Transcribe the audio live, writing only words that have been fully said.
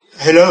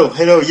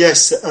Hello,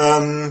 yes.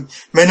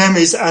 My name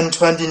is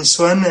Antoine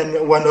Dinh-Xuan,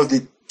 and one of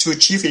the two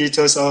chief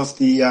editors of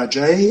the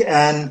ERJ.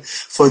 And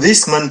for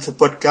this month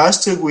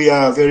podcast, we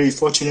are very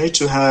fortunate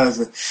to have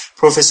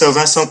Professor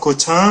Vincent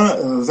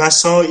Cottin.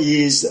 Vincent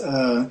is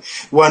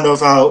one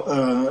of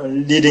our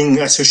leading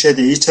associate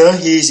editor.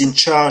 He is in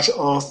charge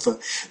of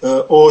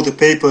all the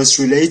papers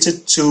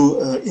related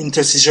to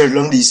interstitial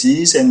lung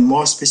disease, and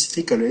more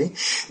specifically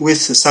with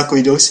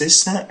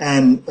sarcoidosis.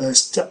 And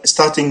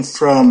starting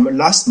from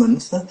last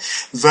month,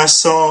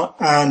 Vincent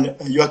and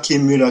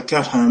Joachim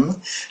Müller-Kerham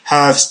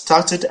have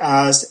started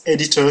as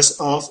editors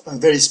of a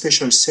very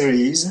special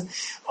series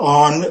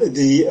on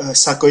the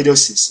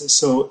sarcoidosis.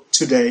 So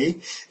today,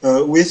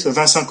 with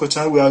Vincent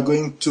Cottin, we are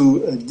going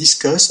to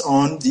discuss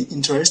on the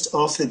interest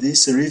of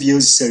this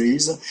reviews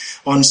series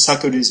on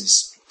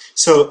sarcoidosis.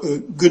 So,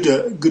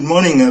 good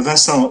morning,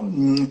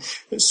 Vincent.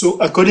 So,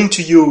 according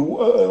to you,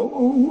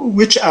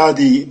 which are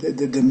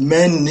the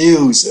main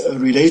news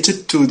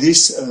related to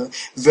this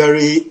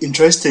very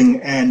interesting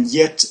and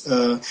yet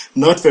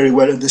not very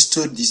well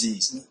understood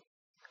disease?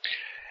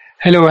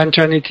 Hello,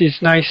 Antoine. It is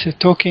nice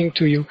talking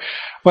to you.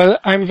 Well,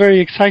 I'm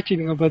very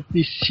excited about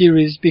this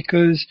series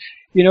because,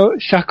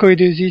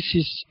 sarcoidosis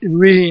is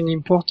really an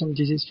important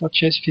disease for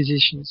chest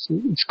physicians.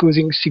 It's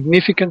causing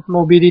significant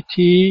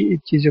morbidity.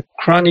 It is a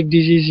chronic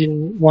disease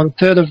in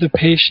 1/3 of the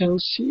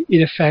patients.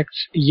 It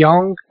affects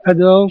young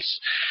adults,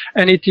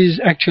 and it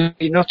is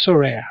actually not so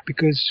rare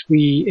because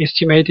we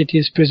estimate it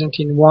is present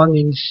in 1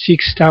 in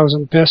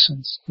 6,000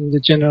 persons in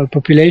the general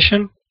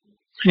population,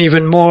 and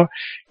even more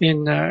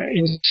in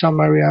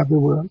some area of the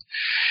world.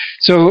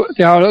 So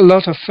there are a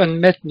lot of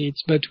unmet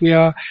needs, but we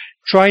are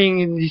trying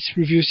in this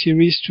review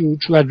series to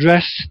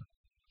address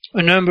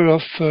a number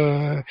of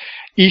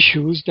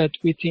issues that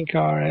we think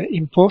are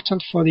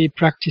important for the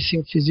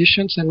practicing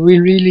physicians, and we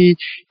really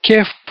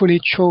carefully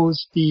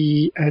chose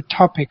the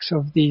topics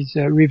of these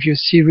review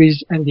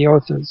series and the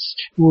authors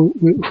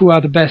who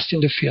are the best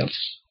in the field.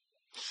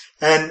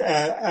 And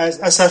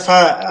as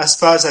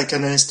far as I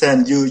can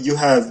understand, you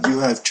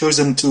have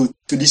chosen to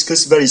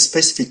discuss very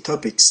specific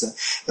topics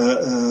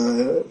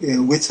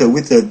with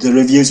the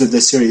reviews of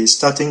the series,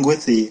 starting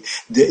with the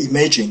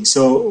imaging.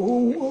 So,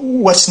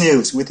 what's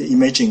news with the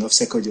imaging of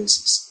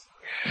sarcoidosis?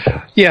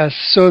 Yes,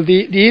 so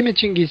the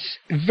imaging is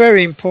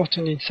very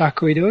important in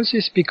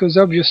sarcoidosis because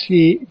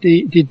obviously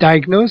the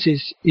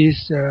diagnosis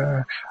is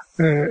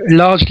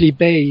largely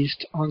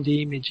based on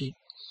the imaging.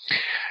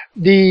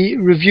 The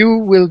review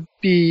will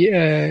be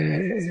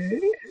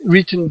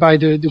written by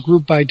the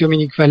group by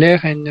Dominique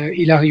Valère and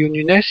Hilario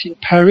Nunes in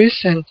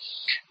Paris, and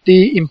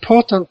the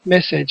important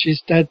message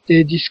is that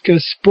they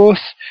discuss both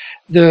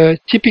the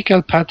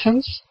typical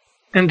patterns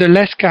and the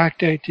less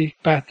characteristic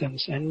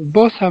patterns, and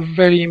both are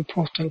very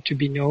important to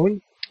be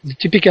known. The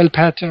typical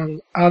patterns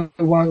are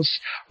the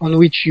ones on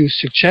which you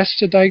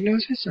suggest a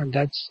diagnosis, and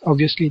that's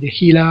obviously the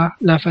hilar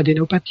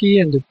lymphadenopathy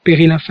and the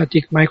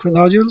perilymphatic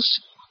micronodules,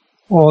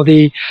 or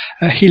the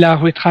hilar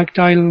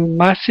retractile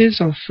masses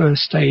of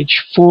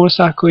stage 4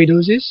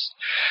 sarcoidosis.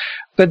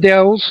 But there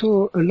are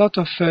also a lot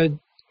of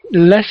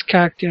less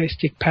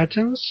characteristic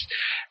patterns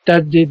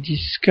that they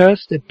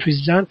discuss, they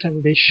present,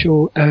 and they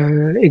show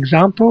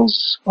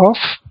examples of.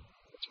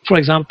 For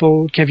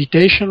example,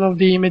 cavitation of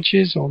the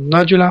images, or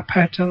nodular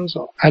patterns,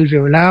 or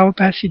alveolar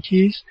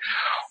opacities,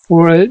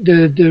 or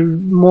the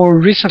more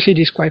recently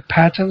described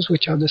patterns,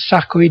 which are the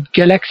sarcoid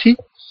galaxy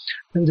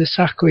and the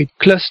sarcoid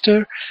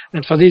cluster,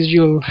 and for this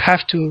you'll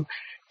have to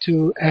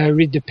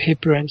read the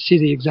paper and see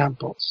the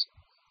examples.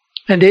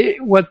 And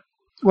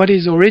what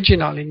is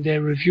original in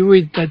their review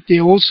is that they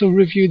also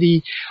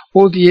review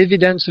all the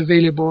evidence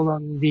available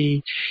on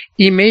the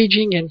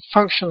imaging and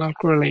functional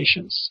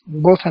correlations,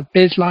 both at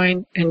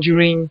baseline and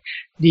during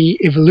the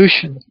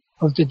evolution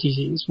of the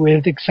disease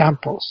with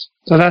examples.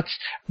 So that's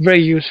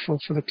very useful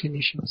for the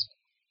clinicians.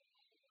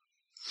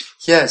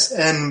 Yes,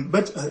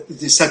 but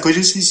the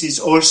sarcoidosis is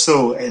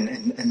also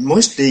and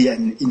mostly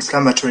an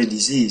inflammatory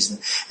disease.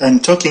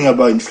 And talking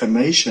about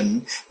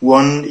inflammation,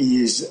 one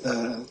is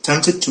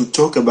tempted to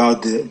talk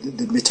about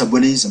the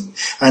metabolism.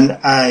 And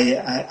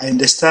I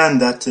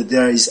understand that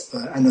there is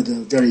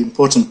another very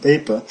important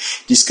paper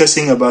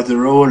discussing about the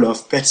role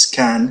of PET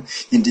scan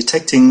in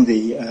detecting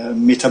the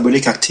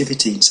metabolic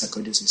activity in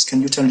sarcoidosis.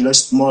 Can you tell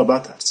us more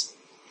about that?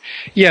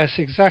 Yes,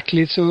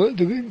 exactly. So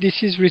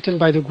this is written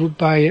by the group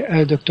by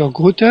Dr.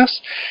 Gruters,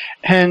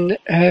 and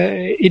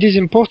it is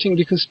important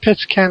because PET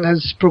scan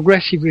has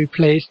progressively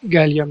replaced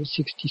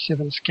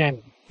gallium-67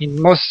 scanning in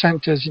most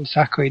centers in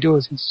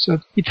sarcoidosis.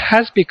 So it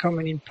has become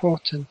an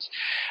important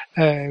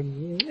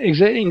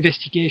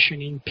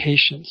investigation in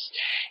patients.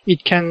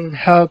 It can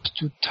help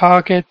to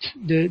target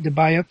the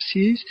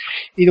biopsies.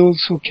 It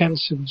also can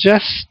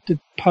suggest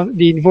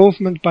the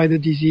involvement by the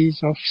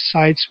disease of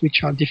sites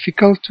which are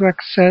difficult to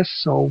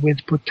access or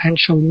with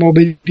potential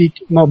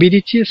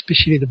morbidity,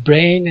 especially the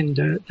brain and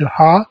the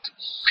heart.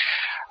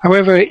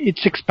 However,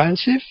 it's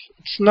expensive.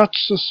 It's not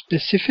so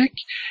specific.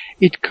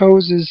 It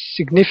causes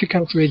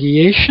significant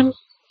radiation,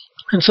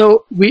 And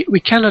so we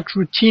cannot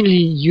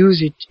routinely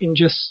use it in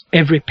just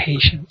every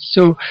patient.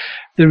 So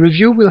the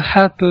review will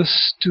help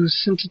us to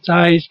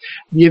synthesize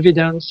the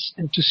evidence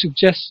and to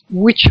suggest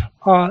which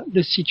are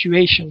the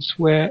situations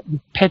where the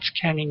PET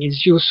scanning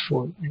is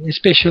useful, and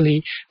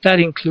especially that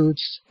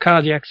includes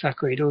cardiac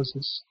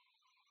sarcoidosis.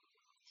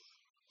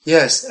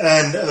 Yes,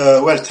 and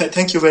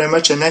thank you very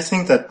much. And I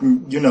think that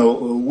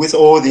with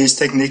all these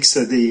techniques,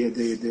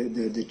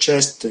 the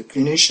chest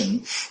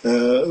clinician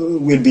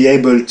will be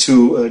able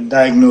to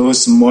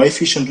diagnose more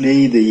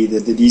efficiently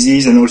the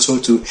disease, and also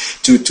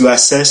to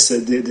assess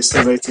the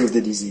severity of the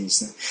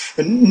disease.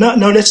 And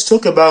now let's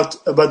talk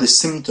about the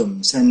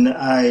symptoms. And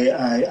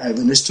I've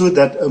understood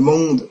that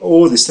among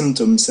all the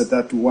symptoms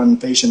that one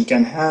patient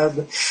can have,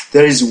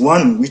 there is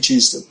one which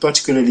is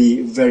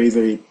particularly very,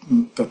 very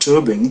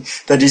perturbing.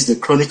 That is the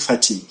chronic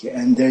fatigue,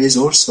 and there is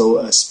also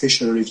a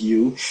special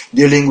review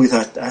dealing with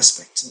that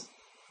aspect.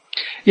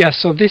 Yeah,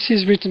 so this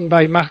is written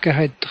by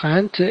Margaret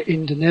Drent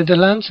in the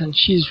Netherlands, and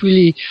she's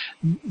really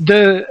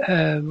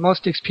the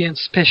most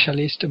experienced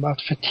specialist about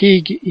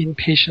fatigue in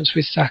patients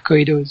with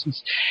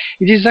sarcoidosis.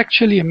 It is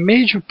actually a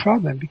major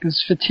problem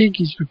because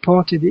fatigue is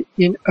reported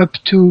in up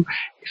to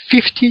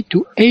 50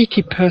 to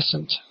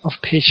 80% of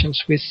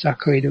patients with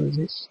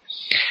sarcoidosis.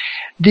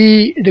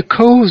 The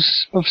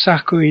cause of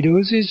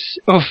sarcoidosis,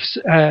 of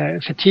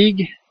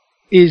fatigue,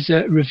 is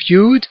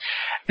reviewed,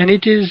 and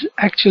it is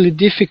actually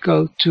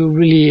difficult to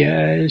really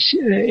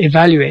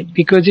evaluate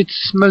because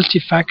it's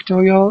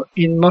multifactorial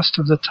in most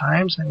of the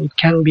times, and it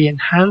can be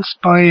enhanced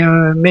by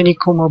many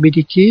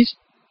comorbidities,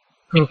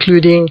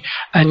 including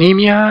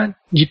anemia,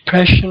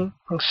 depression,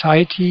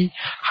 anxiety,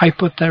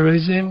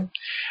 hypothyroidism,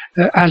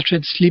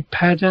 altered sleep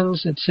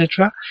patterns,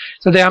 etc.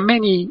 So there are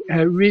many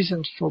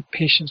reasons for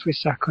patients with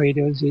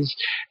sarcoidosis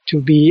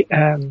to be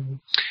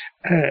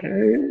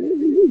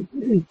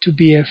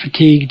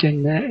fatigued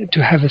and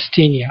to have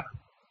asthenia.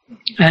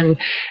 And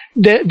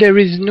there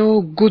is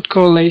no good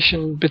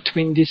correlation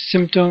between this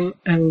symptom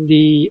and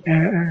the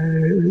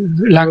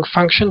lung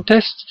function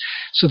test.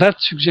 So that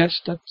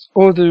suggests that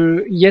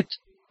other yet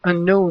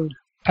unknown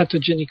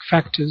pathogenic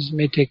factors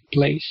may take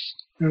place.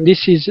 And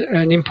this is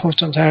an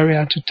important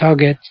area to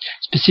target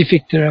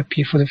specific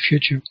therapy for the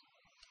future.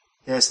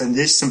 Yes, and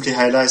this simply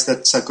highlights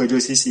that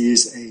sarcoidosis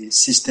is a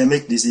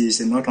systemic disease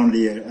and not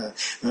only a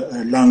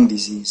lung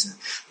disease.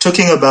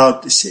 Talking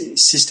about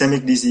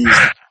systemic disease,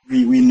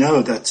 we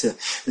know that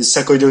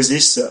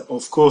sarcoidosis,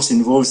 of course,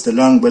 involves the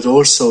lung, but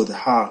also the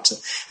heart.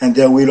 And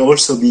there will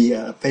also be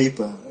a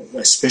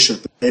special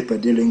paper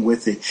dealing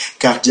with the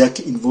cardiac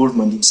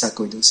involvement in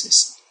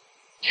sarcoidosis.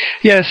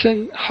 Yes,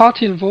 and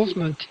heart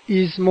involvement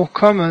is more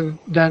common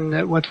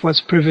than what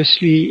was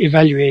previously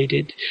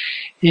evaluated.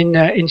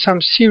 In some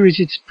series,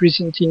 it's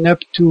present in up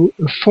to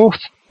a fourth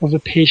of the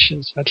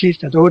patients, at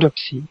least at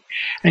autopsy.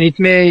 And it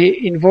may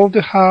involve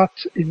the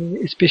heart,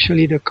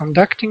 especially the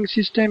conducting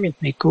system.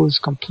 It may cause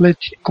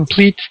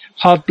complete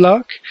heart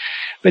block,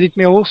 but it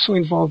may also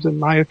involve the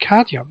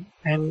myocardium.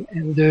 And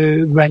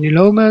the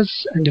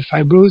granulomas and the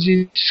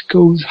fibrosis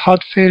cause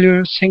heart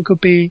failure,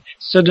 syncope,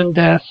 sudden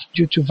death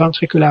due to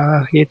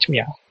ventricular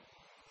arrhythmia.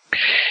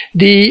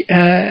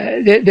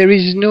 There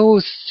is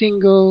no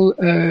single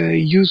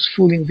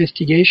useful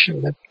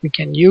investigation that we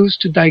can use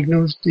to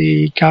diagnose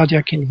the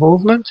cardiac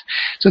involvement.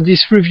 So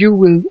this review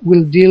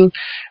will deal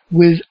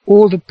with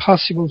all the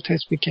possible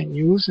tests we can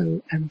use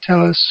and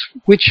tell us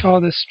which are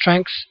the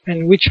strengths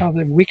and which are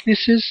the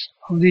weaknesses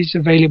of these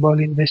available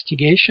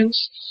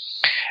investigations,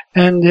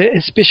 and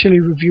especially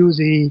review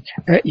the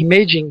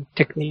imaging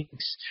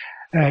techniques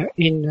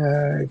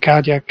in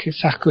cardiac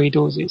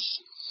sarcoidosis.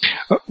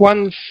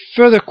 One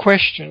further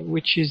question,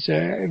 which is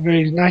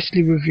very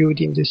nicely reviewed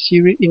in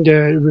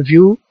the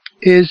review,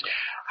 is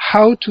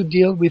how to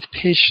deal with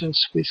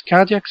patients with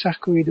cardiac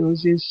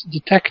sarcoidosis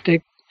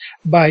detected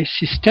by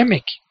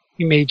systemic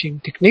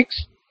imaging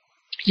techniques,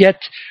 yet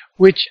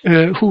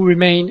who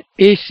remain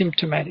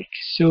asymptomatic.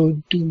 So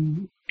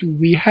do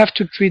we have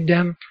to treat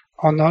them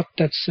or not?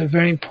 That's a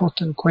very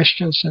important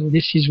question, and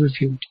this is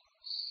reviewed.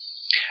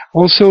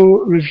 Also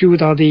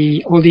reviewed are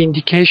all the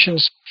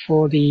indications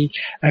for the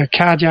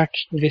cardiac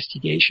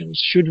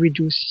investigations. Should we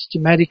do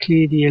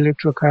systematically the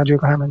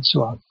electrocardiogram and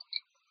so on?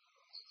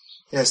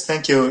 Yes,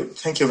 thank you,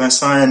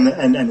 Vincent.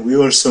 And we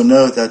also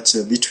know that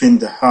between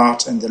the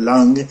heart and the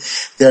lung,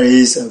 there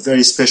is a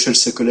very special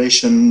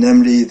circulation,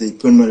 namely the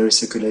pulmonary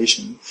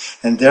circulation.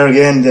 And there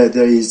again,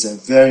 there is a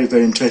very,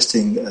 very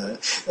interesting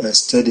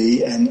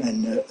study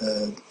and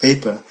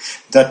paper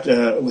that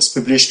was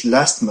published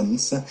last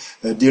month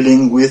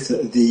dealing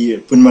with the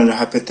pulmonary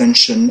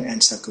hypertension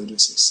and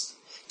sarcoidosis.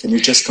 Can you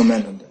just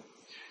comment on that?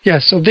 Yeah,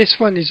 so this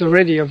one is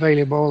already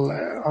available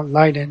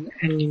online and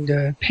in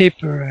the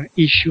paper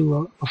issue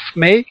of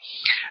May.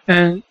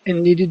 And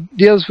it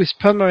deals with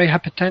pulmonary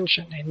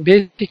hypertension. And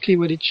basically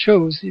what it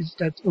shows is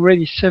that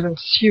already 7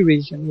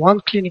 series and 1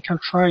 clinical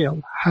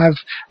trial have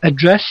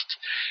addressed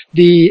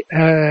the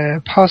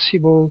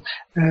possible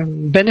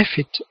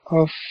benefit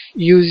of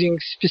using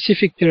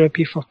specific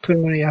therapy for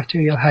pulmonary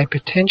arterial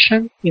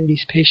hypertension in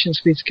these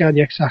patients with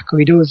cardiac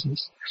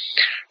sarcoidosis.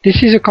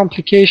 This is a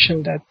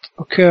complication that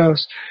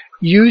occurs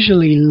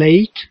usually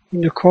late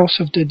in the course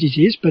of the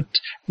disease, but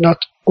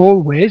not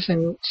always,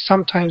 and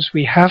sometimes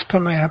we have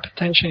pulmonary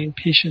hypertension in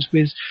patients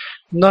with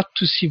not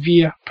too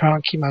severe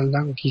parenchymal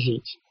lung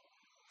disease.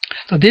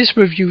 So this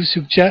review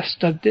suggests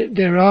that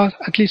there are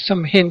at least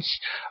some hints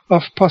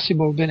of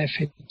possible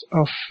benefit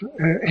of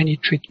any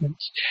treatment.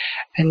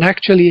 And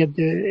actually at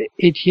the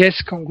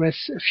ATS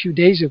Congress a few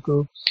days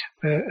ago,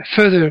 a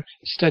further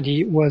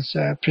study was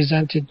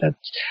presented that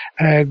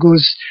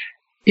goes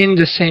in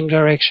the same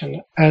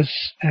direction as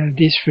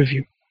this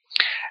review.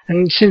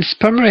 And since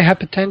pulmonary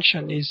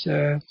hypertension is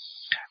a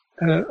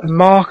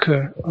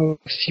marker of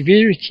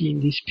severity in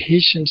these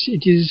patients,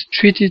 it is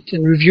treated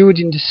and reviewed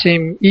in the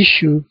same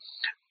issue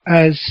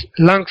as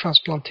lung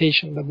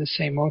transplantation by the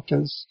same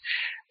authors.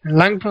 And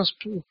lung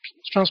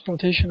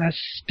transplantation has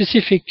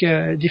specific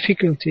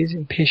difficulties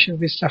in patients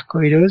with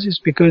sarcoidosis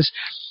because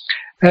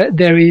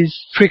there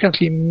is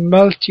frequently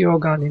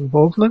multi-organ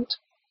involvement.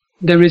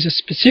 There is a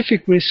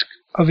specific risk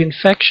of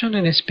infection,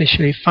 and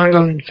especially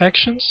fungal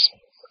infections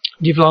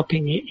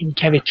developing in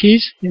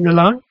cavities in the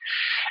lung.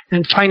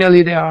 And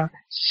finally, there are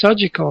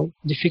surgical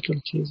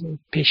difficulties in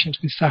patients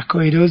with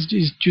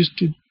sarcoidosis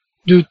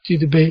due to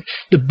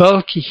the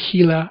bulky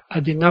hilar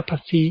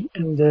adenopathy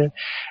and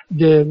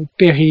the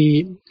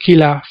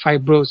perihilar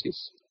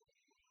fibrosis.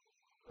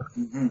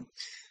 Mm-hmm.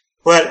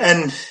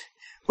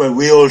 Well,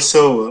 we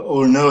also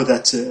all know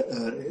that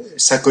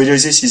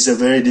sarcoidosis is a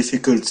very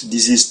difficult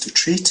disease to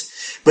treat,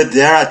 but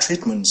there are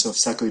treatments of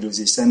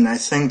sarcoidosis, and I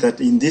think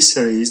that in this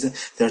series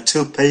there are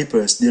 2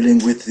 papers dealing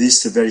with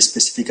this very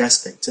specific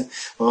aspect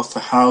of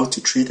how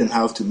to treat and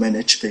how to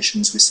manage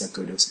patients with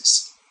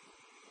sarcoidosis.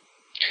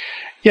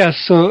 Yeah,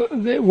 so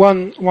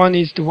one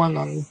is the one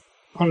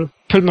on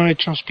pulmonary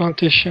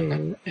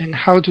transplantation and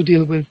how to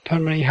deal with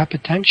pulmonary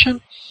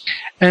hypertension.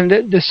 And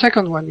the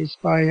second one is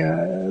by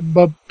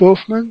Bob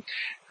Bofman,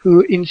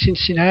 who in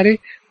Cincinnati,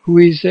 who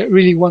is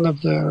really one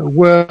of the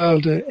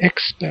world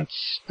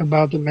experts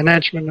about the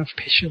management of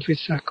patients with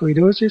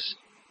sarcoidosis.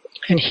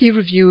 And he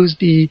reviews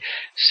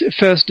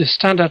first the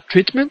standard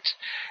treatment,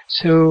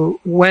 so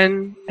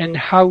when and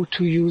how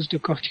to use the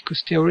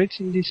corticosteroids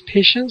in these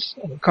patients.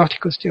 And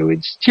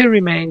corticosteroids still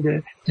remain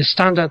the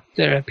standard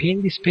therapy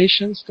in these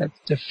patients. That's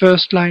the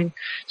first line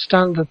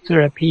standard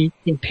therapy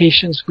in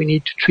patients we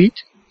need to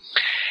treat.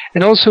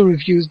 And also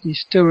reviews the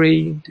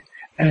steroid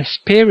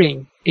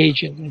sparing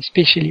agent,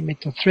 especially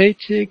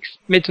methotrexate,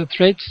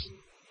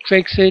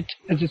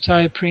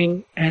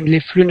 azathioprine, and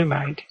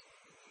leflunomide.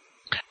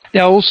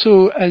 There are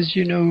also, as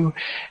you know,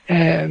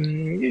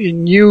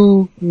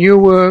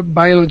 newer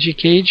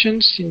biologic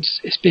agents,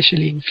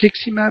 especially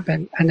infliximab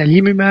and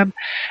adalimumab,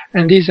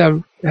 and these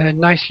are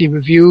nicely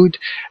reviewed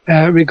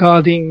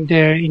regarding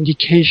their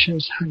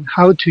indications and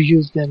how to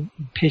use them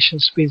in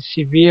patients with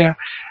severe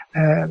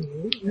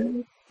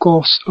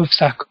course of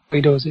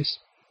sarcoidosis.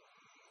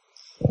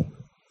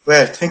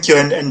 Well, thank you.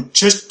 And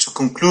just to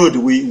conclude,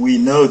 we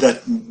know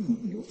that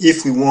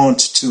if we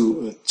want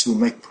to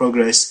make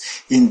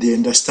progress in the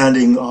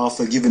understanding of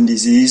a given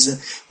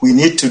disease, we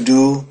need to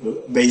do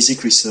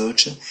basic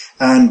research.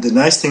 And the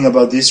nice thing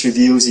about these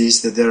reviews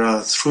is that there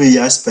are 3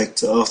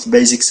 aspects of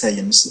basic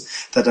science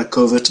that are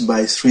covered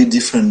by 3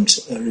 different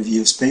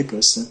reviews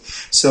papers.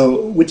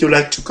 So would you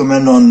like to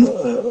comment on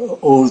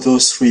all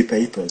those 3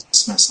 papers,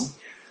 Vincent?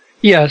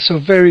 Yeah, so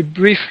very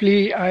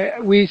briefly,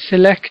 we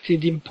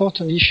selected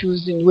important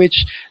issues in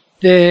which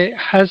there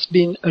has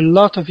been a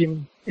lot of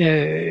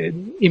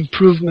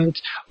improvement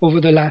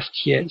over the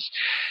last years.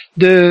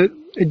 The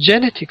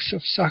genetics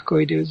of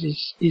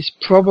sarcoidosis is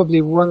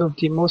probably one of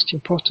the most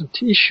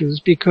important issues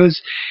because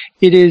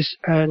it is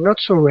not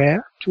so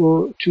rare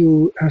to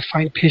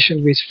find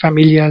patients with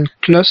familial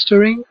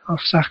clustering of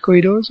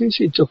sarcoidosis.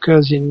 It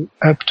occurs in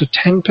up to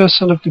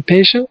 10% of the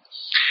patients.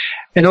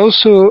 And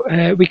also,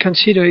 we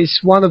consider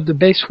it's one of the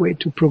best ways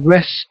to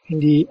progress in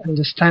the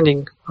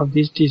understanding of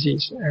this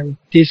disease. And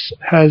this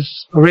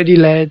has already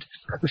led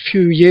a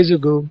few years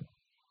ago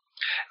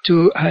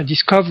to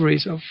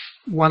discoveries of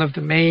one of the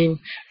main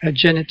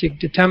genetic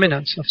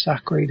determinants of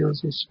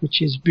sarcoidosis,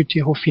 which is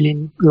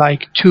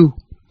butyrophilin-like 2.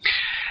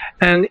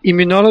 And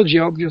immunology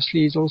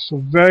obviously is also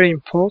very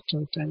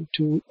important, and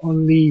to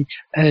only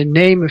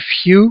name a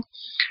few,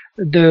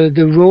 the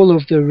role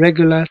of the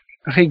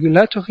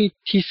regulatory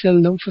T-cell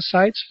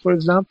lymphocytes, for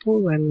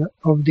example, and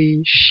of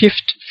the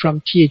shift from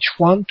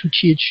Th1 to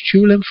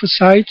Th2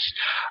 lymphocytes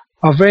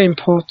are very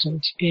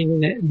important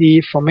in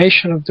the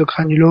formation of the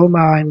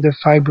granuloma and the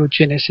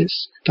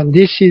fibrogenesis. And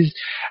this is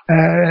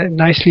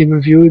nicely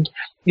reviewed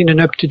in an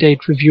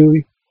up-to-date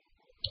review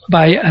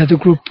by the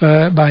group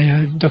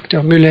by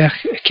Dr.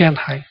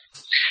 Müller-Kernheim.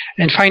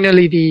 And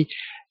finally, the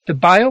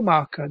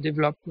biomarker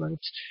development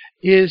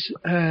is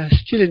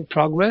still in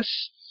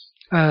progress.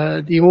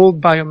 The old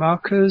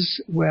biomarkers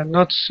were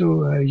not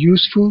so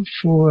useful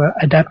for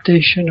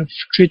adaptation of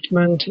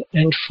treatment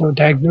and for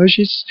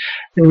diagnosis,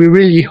 and we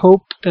really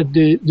hope that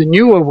the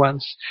newer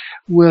ones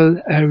will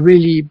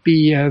really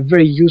be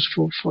very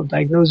useful for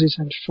diagnosis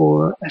and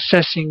for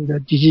assessing the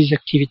disease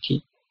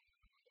activity.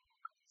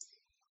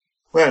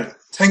 Well,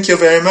 thank you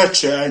very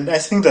much, and I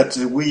think that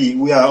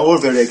we are all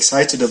very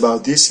excited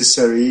about this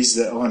series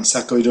on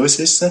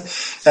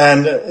sarcoidosis,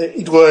 and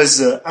it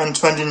was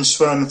Antoine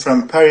Dinh-Xuan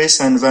from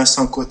Paris and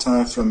Vincent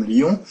Cottin from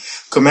Lyon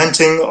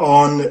commenting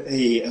on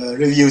a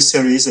review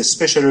series, a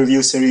special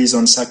review series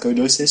on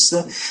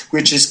sarcoidosis,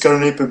 which is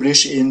currently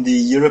published in the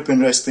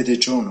European Respiratory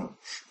Journal.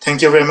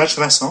 Thank you very much,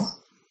 Vincent.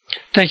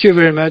 Thank you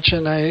very much,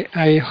 and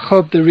I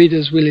hope the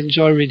readers will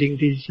enjoy reading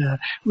these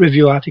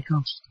review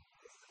articles.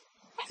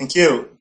 Thank you.